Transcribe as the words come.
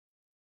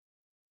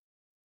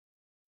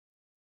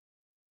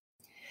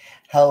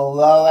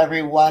Hello,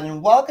 everyone,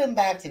 and welcome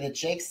back to the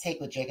Jake's Take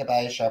with Jacob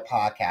Elyachar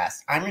Podcast.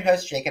 I'm your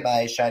host, Jacob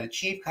Elyachar, the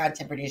chief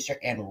content producer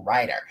and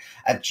writer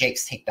of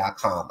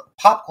jakestake.com,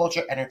 a pop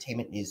culture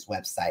entertainment news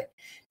website.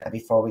 Now,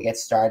 before we get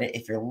started,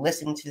 if you're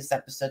listening to this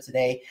episode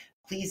today,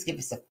 please give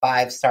us a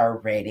 5-star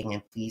rating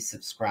and please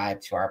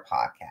subscribe to our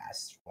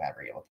podcast,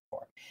 wherever you're looking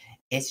for.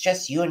 It's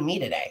just you and me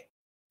today.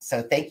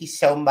 So thank you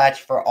so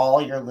much for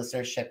all your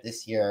listenership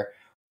this year.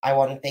 I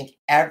want to thank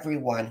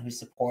everyone who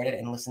supported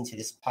and listened to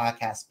this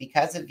podcast.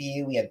 Because of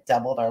you, we have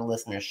doubled our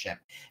listenership.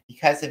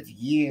 Because of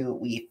you,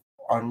 we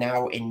are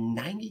now in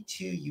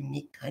 92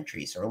 unique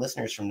countries, or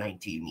listeners from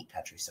 92 unique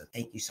countries. So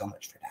thank you so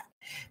much for that.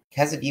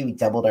 Because of you, we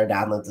doubled our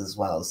downloads as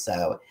well.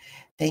 So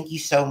thank you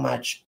so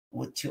much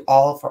for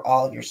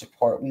all of your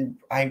support.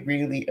 I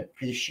really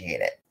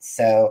appreciate it.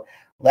 So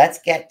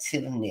let's get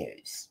to the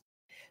news.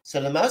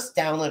 So the most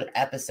downloaded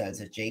episodes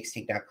of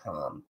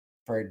jakestake.com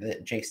for the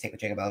Jake's Take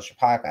with Jacob Elyachar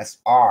podcast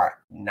are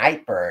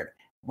Nightbird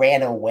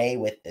ran away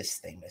with this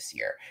thing this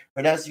year.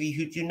 For those of you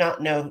who do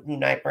not know who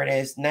Nightbird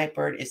is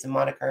the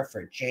moniker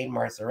for Jane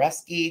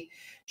Marzareski.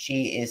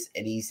 She is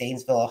a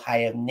Zanesville,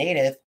 Ohio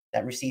native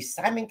that received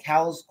Simon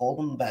Cowell's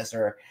Golden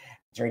Buzzer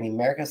during the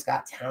America's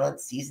Got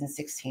Talent Season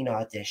 16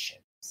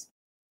 auditions.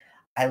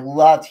 I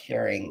loved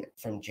hearing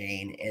from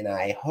Jane, and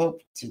I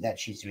hope that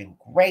she's doing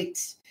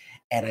great,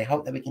 and I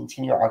hope that we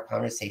continue our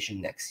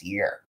conversation next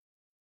year.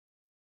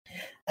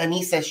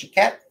 Anissa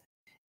Shiket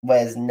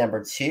was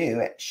number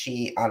 2.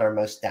 She on our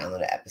most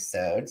downloaded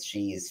episodes.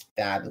 She is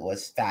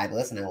fabulous,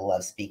 and I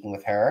love speaking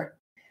with her.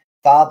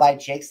 Followed by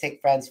Jake's Take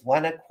friends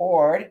One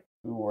Accord,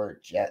 who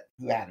had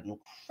an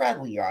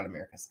incredible year on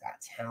America's Got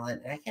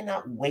Talent, and I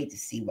cannot wait to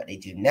see what they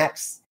do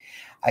next.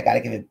 I got to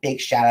give a big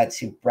shout out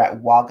to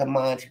Brent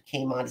Wolgamott, who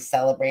came on to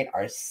celebrate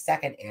our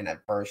 2nd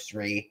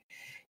anniversary.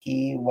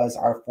 He was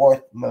our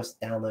 4th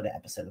most downloaded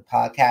episode of the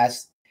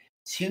podcast.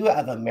 2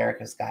 of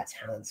America's Got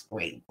Talent's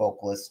great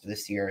vocalists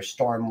this year,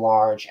 Storm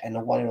Large and the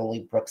one and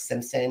only Brooke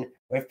Simpson,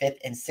 were 5th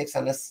and 6th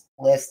on this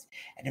list.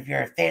 And if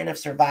you're a fan of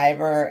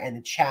Survivor and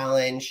the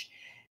Challenge,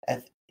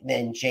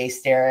 then Jay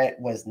Starrett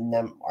was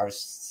our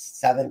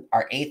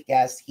 8th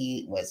guest.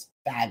 He was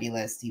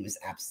fabulous. He was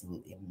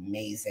absolutely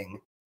amazing.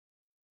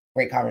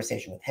 Great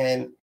conversation with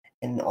him.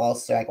 And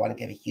also, I want to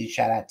give a huge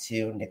shout out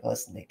to Nick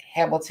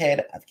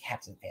Hamilton of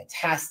Captain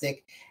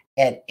Fantastic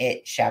and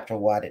It Chapter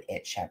 1 and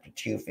It Chapter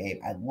 2 fame.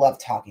 I love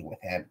talking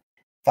with him.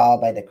 Followed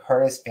by the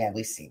Curtis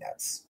family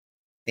C-Notes.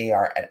 They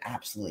are an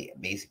absolutely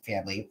amazing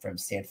family from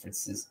San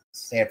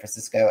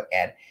Francisco,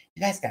 and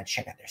you guys got to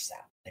check out their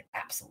stuff. They're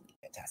absolutely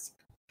fantastic.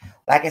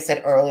 Like I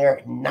said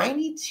earlier,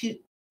 92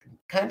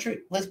 countries.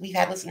 We've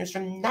had listeners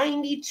from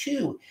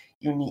 92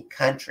 unique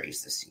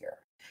countries this year.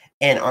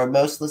 And our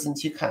most listened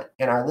to,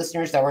 and our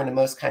listeners that were in the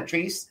most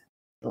countries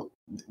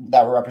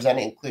that were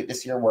represented include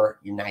this year were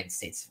United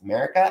States of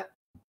America,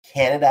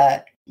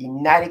 Canada,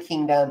 United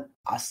Kingdom,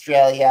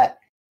 Australia,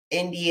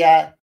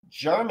 India,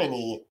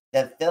 Germany,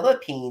 the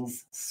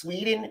Philippines,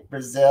 Sweden,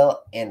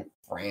 Brazil, and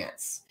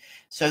France.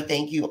 So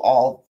thank you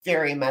all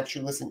very much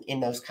who listen in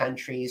those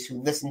countries,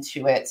 who listen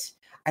to it.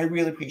 I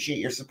really appreciate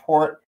your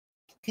support.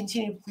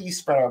 Continue to please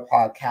spread our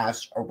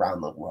podcast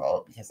around the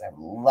world because I would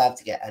love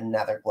to get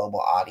another global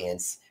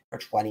audience for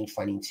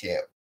 2022.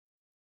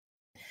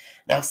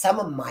 Now, some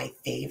of my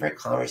favorite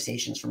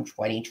conversations from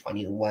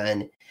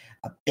 2021,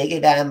 a big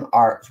of them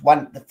are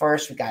the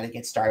first, we got to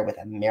get started with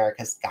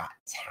America's Got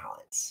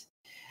Talent.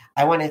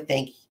 I want to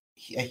thank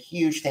a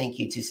huge thank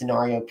you to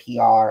Scenario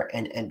PR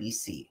and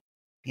NBC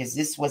because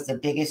this was the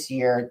biggest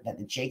year that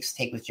the Jake's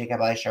Take with Jacob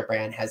Elyachar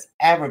brand has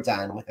ever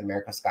done with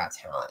America's Got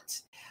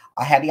Talent.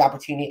 I had the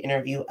opportunity to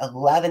interview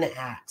 11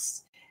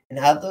 acts, and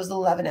out of those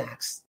 11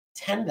 acts,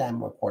 10 of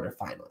them were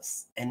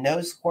quarterfinalists, and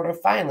those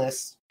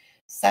quarterfinalists,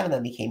 7 of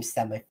them became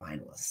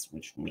semifinalists,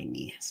 which made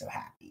me so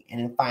happy. And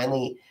then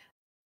finally,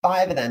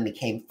 5 of them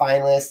became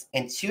finalists,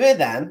 and 2 of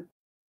them,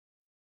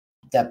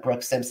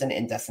 Brooke Simpson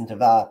and Desmond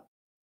Child,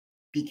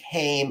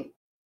 became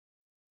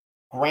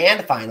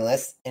grand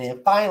finalists. And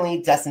then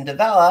finally, Desmond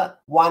Child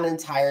won an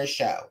entire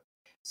show.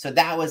 So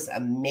that was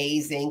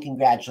amazing.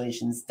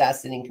 Congratulations,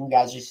 Dustin, and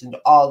congratulations to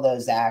all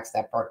those acts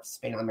that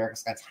participated on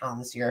America's Got Talent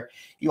this year.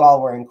 You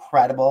all were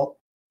incredible.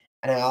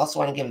 And I also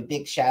want to give a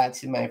big shout out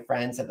to my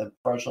friends at the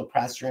virtual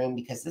press room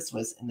because this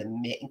was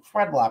an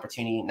incredible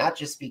opportunity, not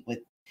just speak with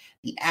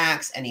the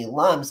acts and the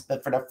alums,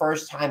 but for the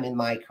first time in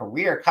my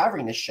career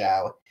covering the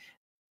show,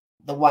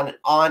 the one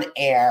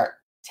on-air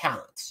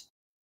talent.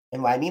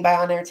 And what I mean by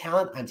on-air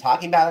talent, I'm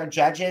talking about our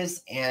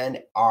judges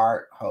and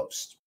our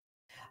host.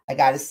 I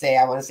got to say,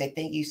 I want to say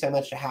thank you so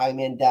much to Howie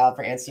Mandel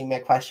for answering my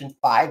question on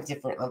 5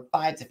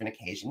 different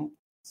occasions.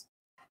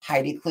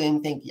 Heidi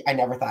Klum, thank you. I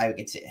never thought I would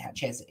get to have a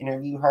chance to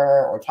interview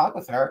her or talk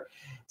with her.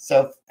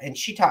 So, and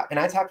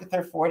I talked with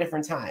her 4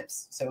 different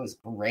times. So it was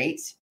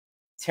great.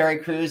 Terry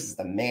Crews is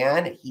the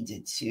man. He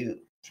did too.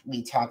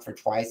 We talked for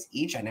twice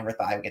each. I never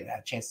thought I would get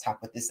a chance to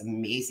talk with this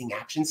amazing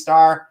action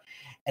star.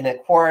 And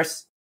of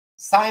course,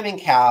 Simon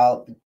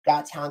Cowell, the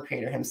Got Talent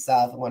creator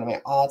himself, and one of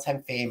my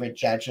all-time favorite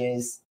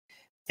judges.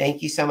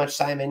 Thank you so much,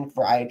 Simon,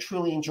 I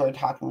truly enjoyed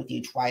talking with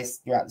you twice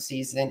throughout the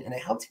season, and I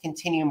hope to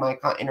continue my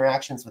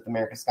interactions with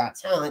America's Got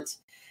Talent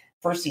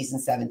for season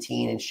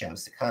 17 and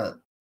shows to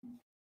come.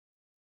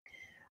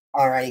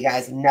 Alrighty,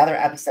 guys, another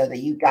episode that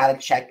you got to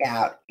check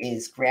out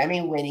is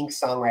Grammy-winning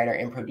songwriter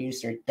and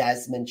producer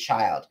Desmond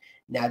Child.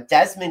 Now,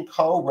 Desmond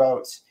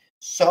co-wrote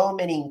so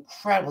many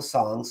incredible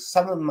songs,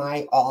 some of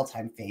my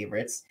all-time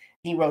favorites.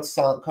 He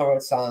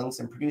co-wrote songs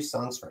and produced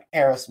songs for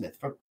Aerosmith,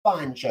 for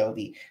Bon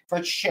Jovi,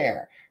 for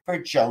Cher, for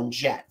Joan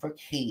Jett, for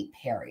Katy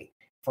Perry,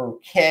 for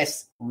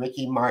Kiss,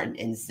 Ricky Martin,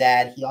 and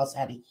Zedd. He also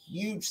had a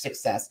huge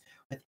success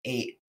with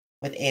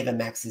Ava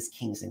Max's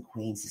Kings and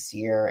Queens this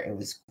year. It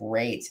was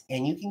great.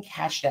 And you can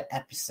catch that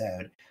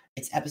episode.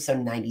 It's episode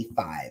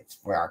 95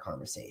 for our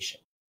conversation.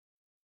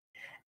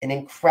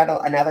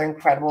 Another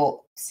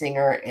incredible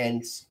singer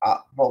and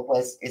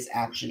vocalist is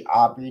actually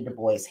Audrey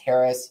DuBois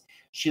Harris.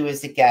 She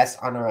was a guest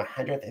on our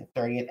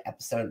 130th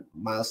episode,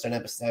 milestone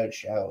episode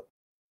show.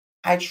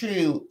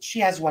 She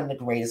has one of the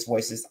greatest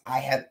voices I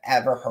have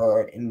ever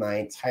heard in my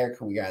entire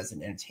career as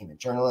an entertainment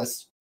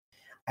journalist.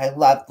 I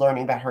loved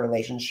learning about her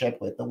relationship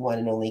with the one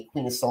and only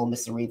Queen of Soul,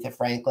 Miss Aretha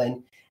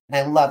Franklin, and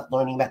I loved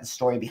learning about the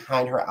story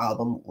behind her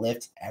album,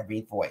 Lift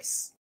Every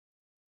Voice.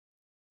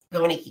 I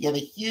want to give a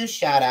huge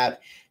shout out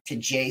to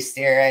Jay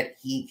Starrett.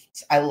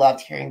 I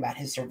loved hearing about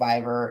his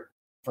Survivor,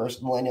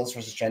 first Millennials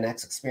versus Gen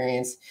X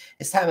experience,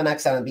 his time on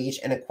X on the Beach,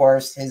 and of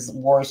course his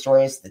war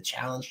stories, the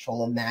Challenge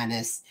Troll of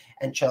Madness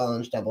and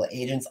Challenge Double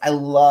Agents. I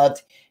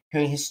loved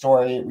hearing his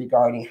story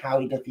regarding how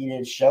he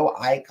defeated show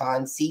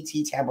icon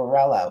C.T.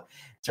 Tamborello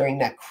during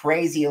that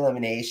crazy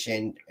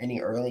elimination in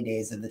the early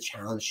days of the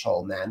Challenge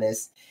Troll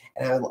Madness.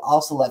 And I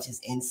also loved his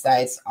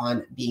insights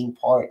on being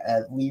part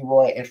of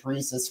Leroy and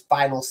Teresa's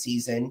final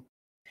season,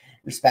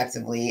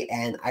 respectively.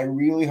 And I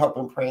really hope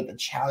and pray that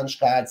Challenge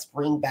Gods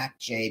bring back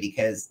Jay,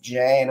 because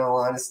Jay, in all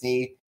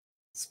honesty,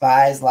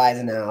 Spies, Lies,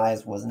 and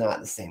Allies was not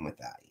the same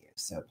without you.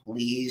 So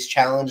please,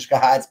 Challenge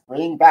Gods,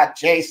 bring back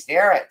Jay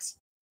Starrett.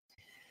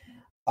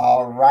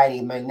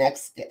 Alrighty,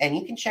 and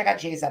you can check out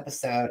Jay's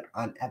episode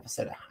on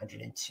episode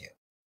 102.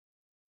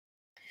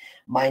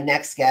 My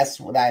next guest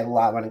that I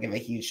want to give a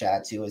huge shout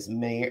out to was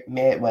Mayor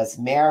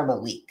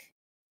Malik.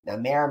 Now,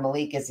 Mayor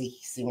Malik is a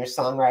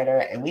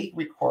singer-songwriter, and we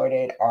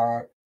recorded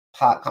our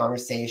pop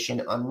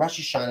conversation on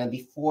Rosh Hashanah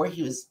before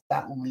he was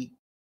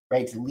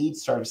ready to lead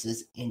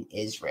services in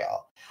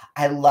Israel.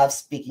 I love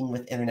speaking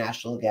with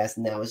international guests,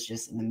 and that was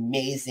just an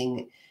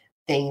amazing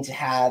thing to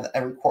have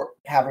a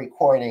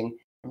recording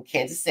from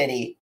Kansas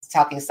City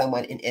talking to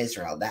someone in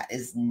Israel.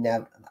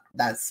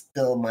 That's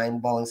still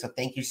mind-blowing. So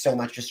thank you so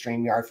much to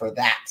StreamYard for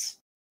that.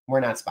 We're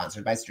not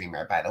sponsored by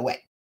StreamYard, by the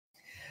way.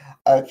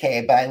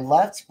 Okay, but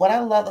what I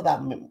love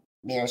about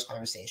Mayor's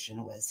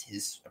conversation was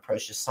his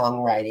approach to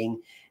songwriting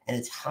and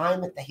the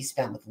time that he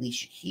spent with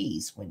Alicia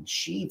Keys when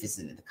she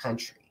visited the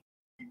country.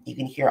 You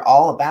can hear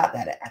all about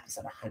that at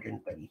episode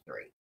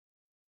 133.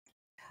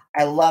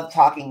 I love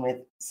talking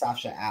with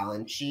Sasha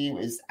Allen. She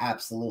was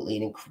absolutely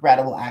an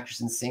incredible actress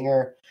and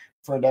singer.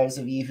 For those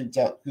of you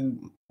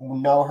who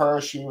know her,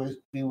 she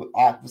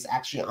was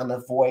actually on The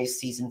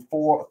Voice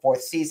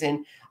fourth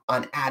season,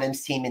 on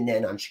Adam's team and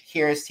then on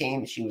Shakira's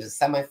team. She was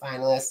a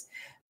semifinalist,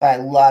 but I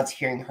loved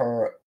hearing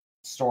her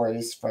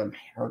stories from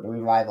the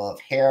revival of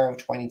Hair of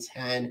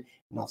 2010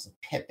 and also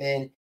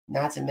Pippin,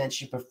 not to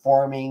mention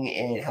performing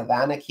in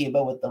Havana,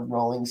 Cuba with the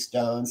Rolling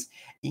Stones.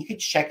 You could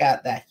check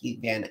out that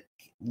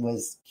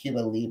was Cuba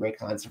Libre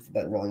concert for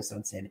the Rolling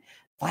Stones did.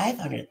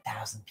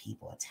 500,000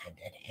 people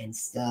attended, and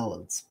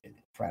still it's been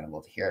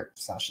incredible to hear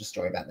Sasha's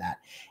story about that.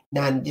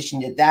 Now, in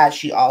addition to that,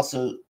 she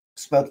also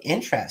spoke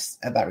interest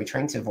about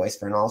returning to Voice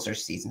for an All-Star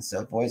season.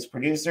 So, Voice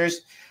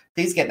producers,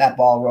 please get that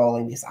ball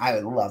rolling, because I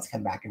would love to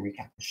come back and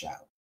recap the show.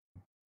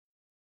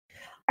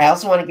 I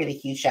also want to give a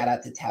huge shout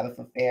out to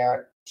Tabitha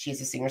Fair.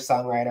 She's a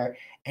singer-songwriter,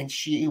 and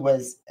she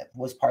was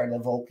part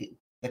of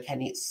the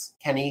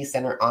Kennedy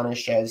Center Honor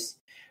shows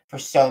for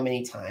so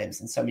many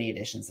times and so many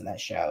editions of that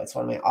show. It's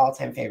one of my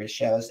all-time favorite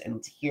shows,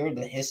 and to hear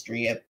the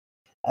history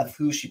of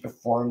who she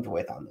performed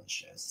with on those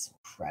shows is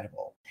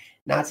incredible.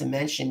 Not to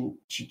mention,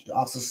 she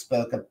also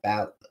spoke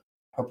about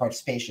her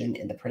participation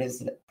in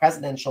the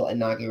presidential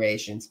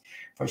inaugurations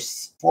for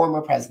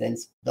former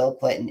presidents Bill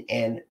Clinton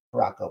and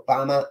Barack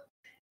Obama.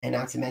 And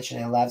not to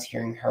mention, I loved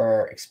hearing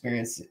her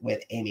experience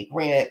with Amy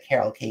Grant,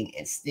 Carole King,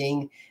 and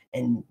Sting.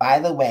 And by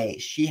the way,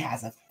 she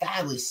has a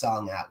fabulous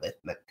song out with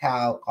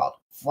Cowell called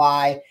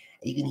Fly.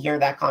 You can hear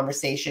that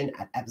conversation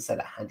at episode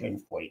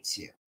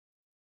 142.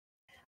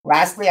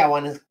 Lastly, I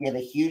want to give a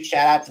huge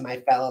shout out to my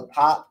fellow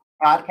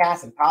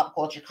podcast and pop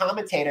culture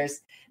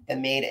commentators that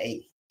made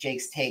a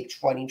Jake's Take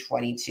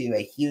 2022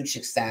 a huge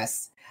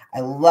success. I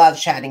love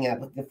chatting up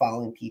with the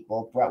following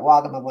people. Brent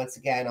Wolgamott, once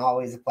again,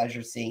 always a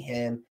pleasure seeing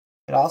him.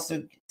 But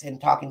also in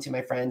talking to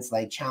my friends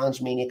like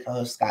Challenge Mania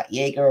co-host Scott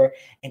Yeager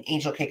and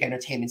Angel Cake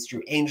Entertainment's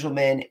Drew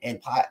Angelman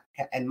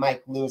and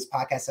Mike Lewis,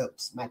 podcast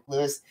host Mike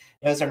Lewis.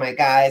 Those are my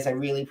guys. I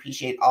really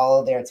appreciate all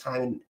of their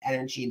time and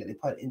energy that they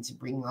put into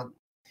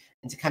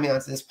coming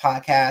onto this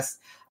podcast.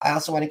 I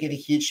also want to give a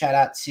huge shout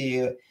out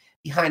to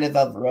Behind the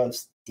Velvet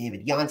Ropes,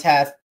 David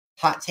Yontef,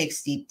 Hot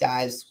Takes Deep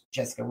Dives,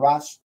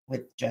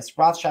 with Jess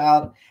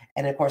Rothschild,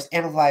 and of course,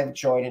 Amplify with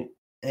Jordan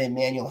and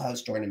Emmanuel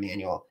host, Jordan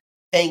Emmanuel.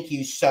 Thank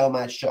you so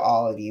much to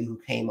all of you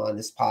who came on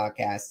this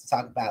podcast to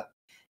talk about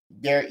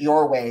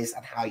your ways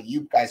on how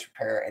you guys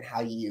prepare and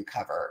how you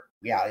cover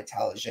reality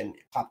television,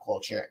 pop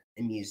culture,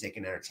 and music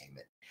and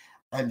entertainment.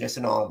 I'm just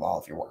in awe of all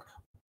of your work.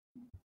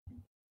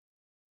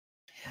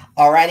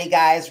 Alrighty,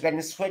 guys, we're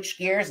going to switch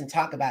gears and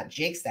talk about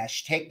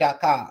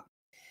jakes-take.com.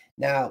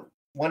 Now,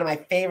 one of my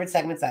favorite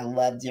segments I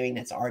love doing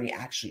that's already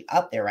actually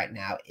up there right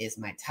now is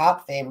my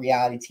top favorite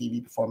reality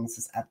TV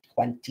performances of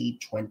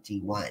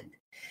 2021.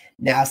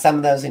 Now, some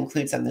of those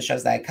include some of the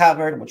shows that I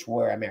covered, which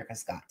were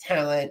America's Got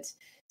Talent,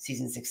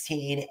 Season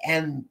 16,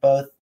 and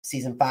both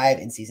Season 5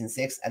 and Season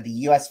 6 of the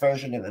U.S.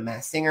 version of The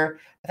Masked Singer.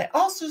 But I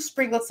also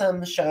sprinkled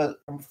some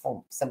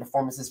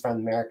performances from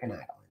American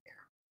Idol in there.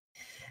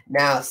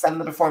 Now, some of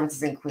the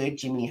performances include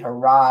Jimmy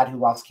Harrod,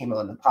 who also came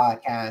on the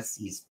podcast.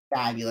 He's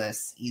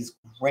fabulous. He's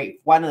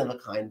great,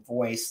 one-of-a-kind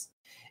voice.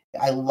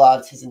 I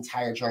loved his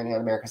entire journey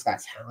on America's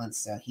Got Talent,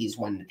 so he's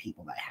one of the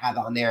people that I have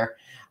on there.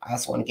 I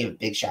also want to give a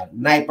big shout out to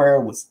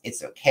Niper.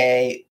 It's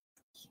Okay.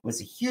 It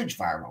was a huge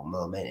viral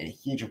moment and a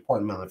huge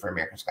important moment for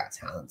America's Got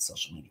Talent,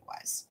 social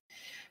media-wise.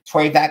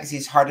 Tori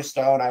Vacancy's Heart of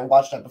Stone. I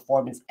watched that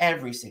performance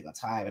every single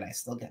time, and I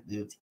still get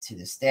moved to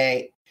this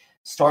day.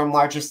 Storm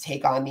Largest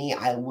Take on Me.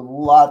 I would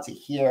love to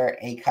hear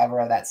a cover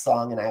of that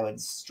song, and I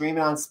would stream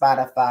it on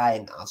Spotify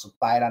and also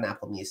buy it on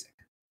Apple Music.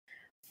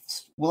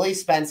 Willie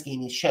Spence gave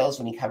me chills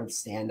when he covered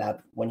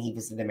stand-up when he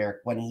was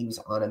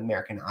on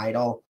American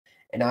Idol.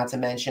 And not to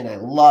mention, I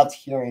loved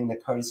hearing the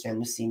Curtis Van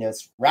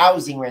Lucino's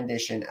rousing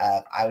rendition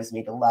of I Was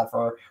Made to Love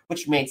Her,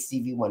 which made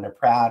Stevie Wonder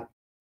proud.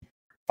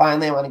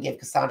 Finally, I want to give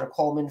Cassandra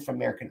Coleman from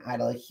American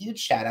Idol a huge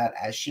shout-out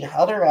as she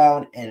held her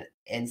own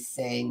and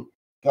sang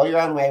Go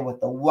Your Own Way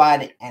with the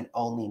one and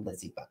only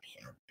Lizzie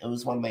Buckingham. It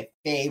was one of my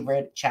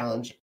favorite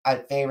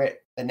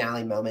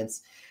finale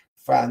moments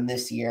from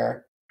this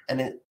year.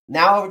 And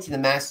now over to the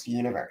Masked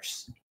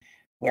Universe,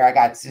 where I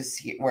got to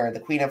see where the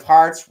Queen of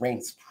Hearts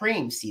reigned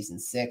supreme season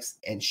 6,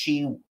 and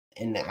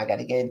I got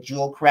to give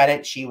Jewel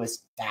credit. She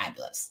was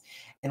fabulous.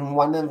 And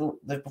one of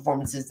the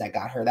performances that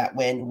got her that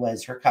win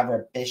was her cover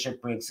of Bishop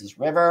Briggs's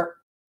River.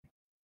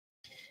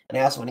 And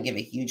I also want to give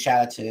a huge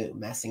shout out to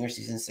Masked Singer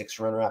season 6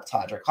 runner-up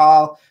Todrick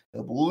Hall,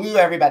 who blew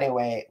everybody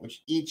away with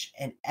each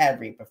and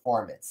every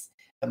performance.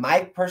 But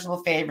my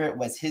personal favorite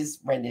was his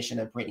rendition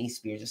of Britney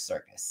Spears'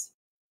 Circus.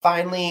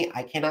 Finally,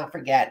 I cannot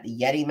forget the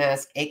Yeti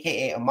Mask,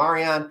 a.k.a.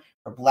 Omarion,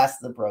 for Bless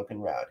the Broken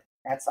Road.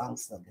 That song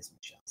still gives me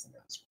chills, and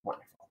that was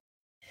wonderful.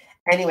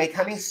 Anyway,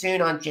 coming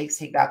soon on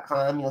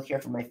jakestake.com, you'll hear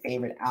from my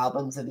favorite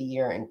albums of the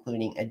year,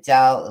 including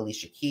Adele,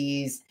 Alicia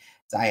Keys,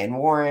 Diane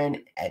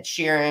Warren, Ed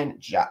Sheeran,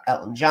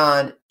 Elton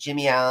John,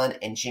 Jimmy Allen,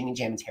 and Jimmy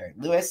Jam and Terry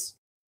Lewis.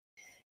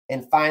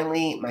 And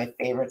finally, my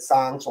favorite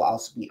songs will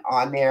also be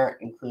on there,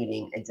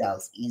 including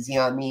Adele's Easy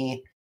on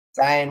Me,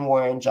 Diane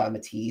Warren, John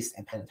Matisse,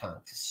 and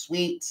Pentatonic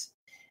Suite.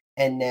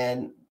 And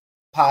then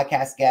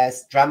podcast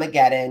guest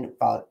Dramageddon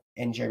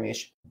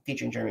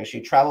featuring Jeremy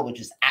Street Trouble, which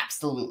is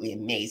absolutely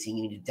amazing.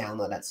 You need to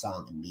download that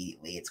song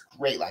immediately. It's a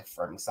great life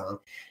affirming song.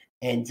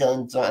 And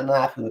Dylan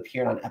Dunlap, who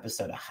appeared on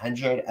episode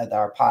 100 of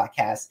our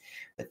podcast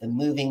with the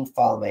moving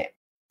Follow My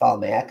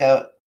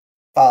Echo,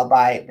 followed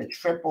by the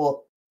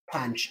triple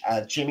punch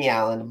of Jimmy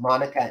Allen,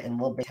 Monica,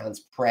 and Lil Big Town's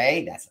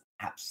Pray. That's an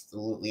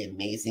absolutely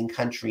amazing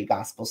country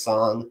gospel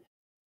song.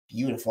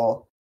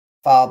 Beautiful.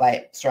 Followed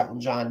by Sir Elton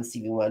John and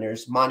Stevie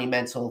Wonder's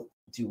monumental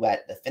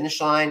duet, The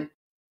Finish Line.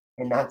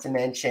 And not to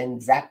mention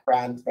Zac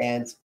Brown's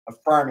band's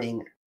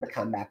Affirming the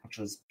Comeback, which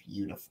was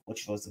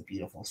a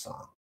beautiful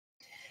song.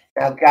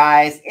 Now,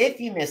 guys,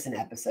 if you missed an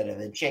episode of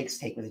the Jake's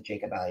Take with the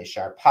Jacob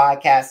Elyachar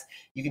podcast,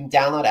 you can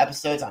download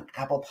episodes on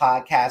Apple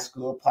Podcasts,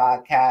 Google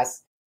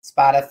Podcasts,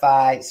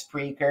 Spotify,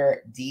 Spreaker,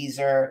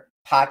 Deezer,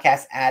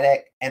 Podcast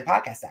Addict, and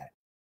Podcast Addict.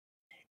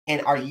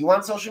 And are you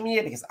on social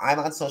media? Because I'm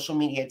on social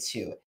media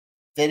too.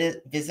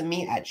 Visit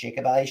me at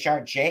Jacob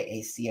Elyachar,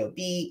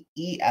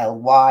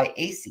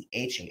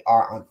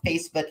 JACOBELYACHAR on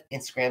Facebook,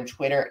 Instagram,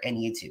 Twitter, and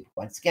YouTube.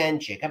 Once again,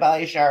 Jacob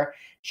Elyachar,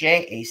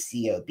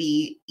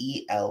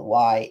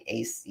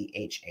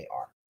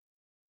 JACOBELYACHAR.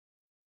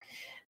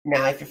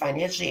 Now, if you're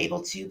financially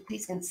able to,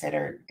 please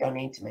consider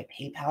donating to my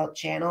PayPal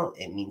channel.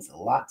 It means a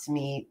lot to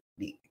me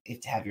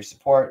to have your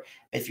support.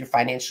 If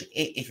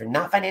you're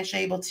not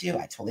financially able to,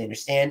 I totally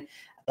understand.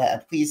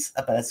 But please,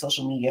 a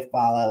social media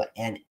follow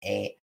and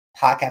a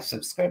podcast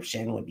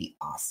subscription would be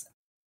awesome.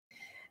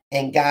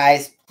 And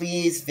guys,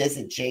 please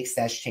visit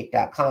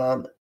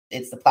jakes-take.com.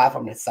 It's the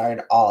platform that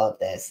started all of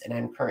this, and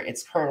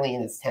it's currently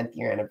in its 10th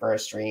year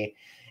anniversary,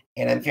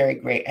 and I'm very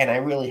great, and I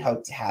really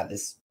hope to have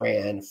this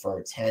brand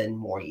for 10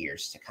 more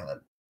years to come.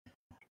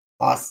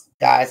 Awesome.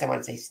 Guys, I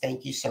want to say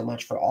thank you so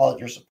much for all of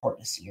your support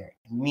this year.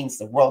 It means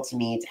the world to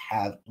me to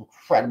have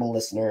incredible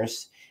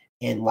listeners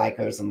and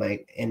likers of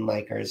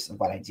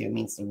what I do. It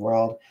means the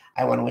world.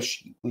 I want to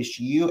wish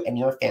you and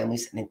your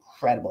families an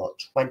incredible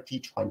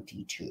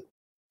 2022.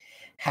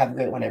 Have a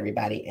great one,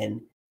 everybody,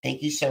 and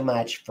thank you so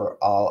much for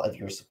all of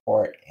your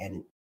support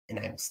and and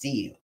I will see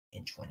you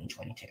in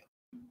 2022.